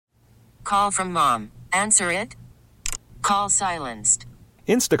call from mom. Answer it. Call silenced.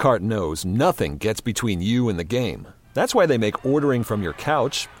 Instacart knows nothing gets between you and the game. That's why they make ordering from your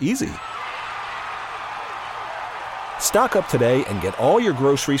couch easy. Stock up today and get all your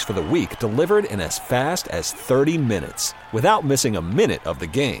groceries for the week delivered in as fast as 30 minutes without missing a minute of the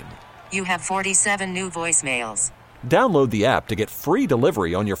game. You have 47 new voicemails. Download the app to get free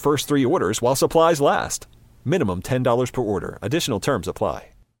delivery on your first 3 orders while supplies last. Minimum $10 per order. Additional terms apply.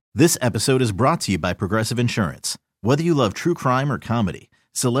 This episode is brought to you by Progressive Insurance. Whether you love true crime or comedy,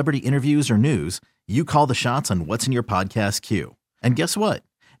 celebrity interviews or news, you call the shots on what's in your podcast queue. And guess what?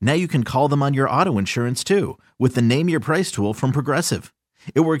 Now you can call them on your auto insurance too with the Name Your Price tool from Progressive.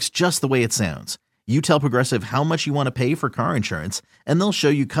 It works just the way it sounds. You tell Progressive how much you want to pay for car insurance, and they'll show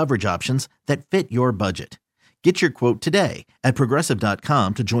you coverage options that fit your budget. Get your quote today at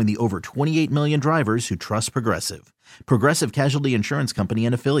Progressive.com to join the over 28 million drivers who trust Progressive. Progressive Casualty Insurance Company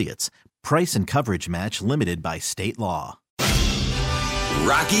and Affiliates. Price and coverage match limited by state law.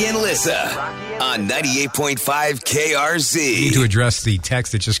 Rocky and Lissa on 98.5 KRZ. We need to address the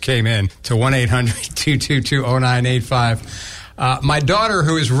text that just came in to 1-800-222-0985. My daughter,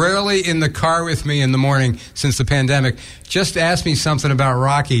 who is rarely in the car with me in the morning since the pandemic, just asked me something about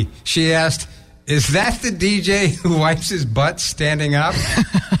Rocky. She asked, "Is that the DJ who wipes his butt standing up?"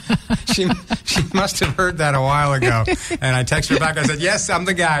 She must have heard that a while ago. And I texted her back. I said, "Yes, I'm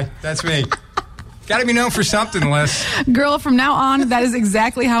the guy. That's me." Got to be known for something, Liz. Girl, from now on, that is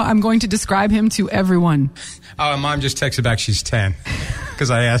exactly how I'm going to describe him to everyone. Oh, and Mom just texted back she's 10. Because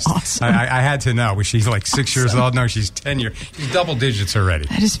I asked, awesome. I had to know. Was she like 6 years old? No, she's 10 years. She's double digits already.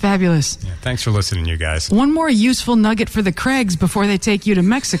 That is fabulous. Yeah, thanks for listening, you guys. One more useful nugget for the Craigs before they take you to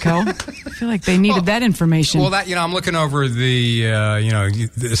Mexico. I feel like they needed that information. Well, I'm looking over the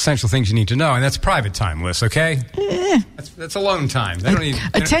essential things you need to know, and that's private time, Liz, okay? That's alone time. They don't need...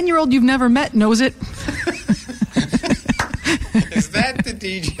 A 10-year-old you've never met knows it. Is that the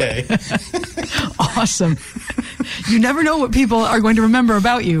DJ? Awesome. You never know what people are going to remember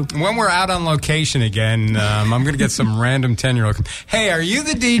about you. When we're out on location again, I'm going to get some random 10-year-old. Hey, are you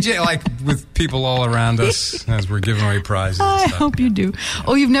the DJ? Like with people all around us as we're giving away prizes. I hope you do.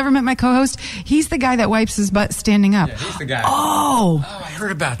 Oh, you've never met my co-host? He's the guy that wipes his butt standing up. Yeah, he's the guy. Oh, I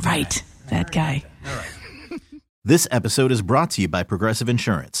heard about that. Right, that guy. All right. This episode is brought to you by Progressive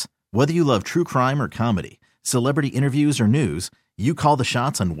Insurance. Whether you love true crime or comedy, celebrity interviews or news, you call the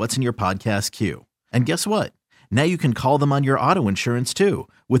shots on what's in your podcast queue. And guess what? Now you can call them on your auto insurance too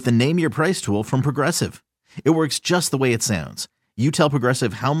with the Name Your Price tool from Progressive. It works just the way it sounds. You tell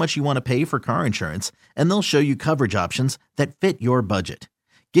Progressive how much you want to pay for car insurance, and they'll show you coverage options that fit your budget.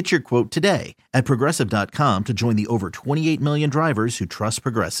 Get your quote today at Progressive.com to join the over 28 million drivers who trust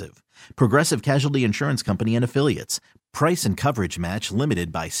Progressive. Progressive Casualty Insurance Company and Affiliates. Price and coverage match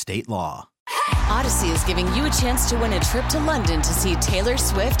limited by state law. Odyssey is giving you a chance to win a trip to London to see Taylor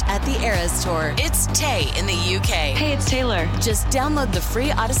Swift at the Eras Tour. It's Tay in the UK. Hey, it's Taylor. Just download the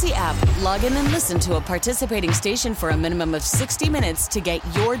free Odyssey app, log in and listen to a participating station for a minimum of 60 minutes to get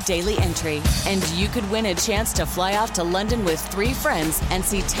your daily entry. And you could win a chance to fly off to London with 3 friends and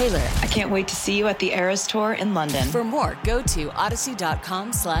see Taylor. I can't wait to see you at the Eras Tour in London. For more, go to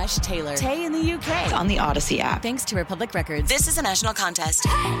odyssey.com/Taylor. Tay in the UK. On the Odyssey app. Thanks to Republic Records. This is a national contest.